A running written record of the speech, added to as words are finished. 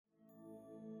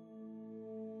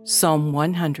Psalm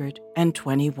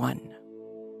 121.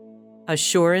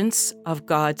 Assurance of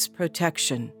God's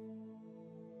protection.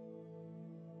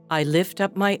 I lift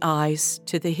up my eyes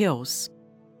to the hills.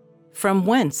 From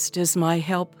whence does my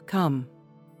help come?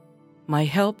 My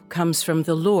help comes from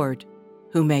the Lord,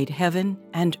 who made heaven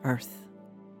and earth.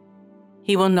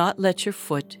 He will not let your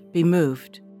foot be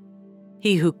moved.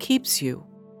 He who keeps you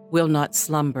will not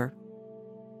slumber.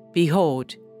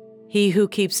 Behold, he who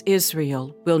keeps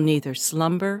Israel will neither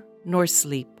slumber nor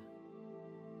sleep.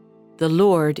 The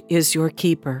Lord is your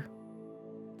keeper.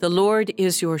 The Lord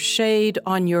is your shade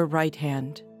on your right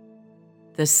hand.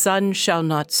 The sun shall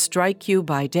not strike you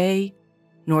by day,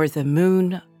 nor the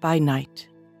moon by night.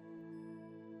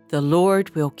 The Lord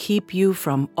will keep you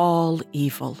from all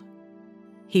evil.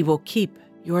 He will keep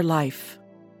your life.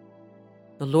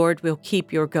 The Lord will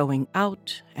keep your going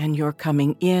out and your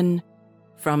coming in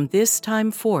from this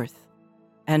time forth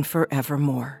and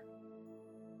forevermore.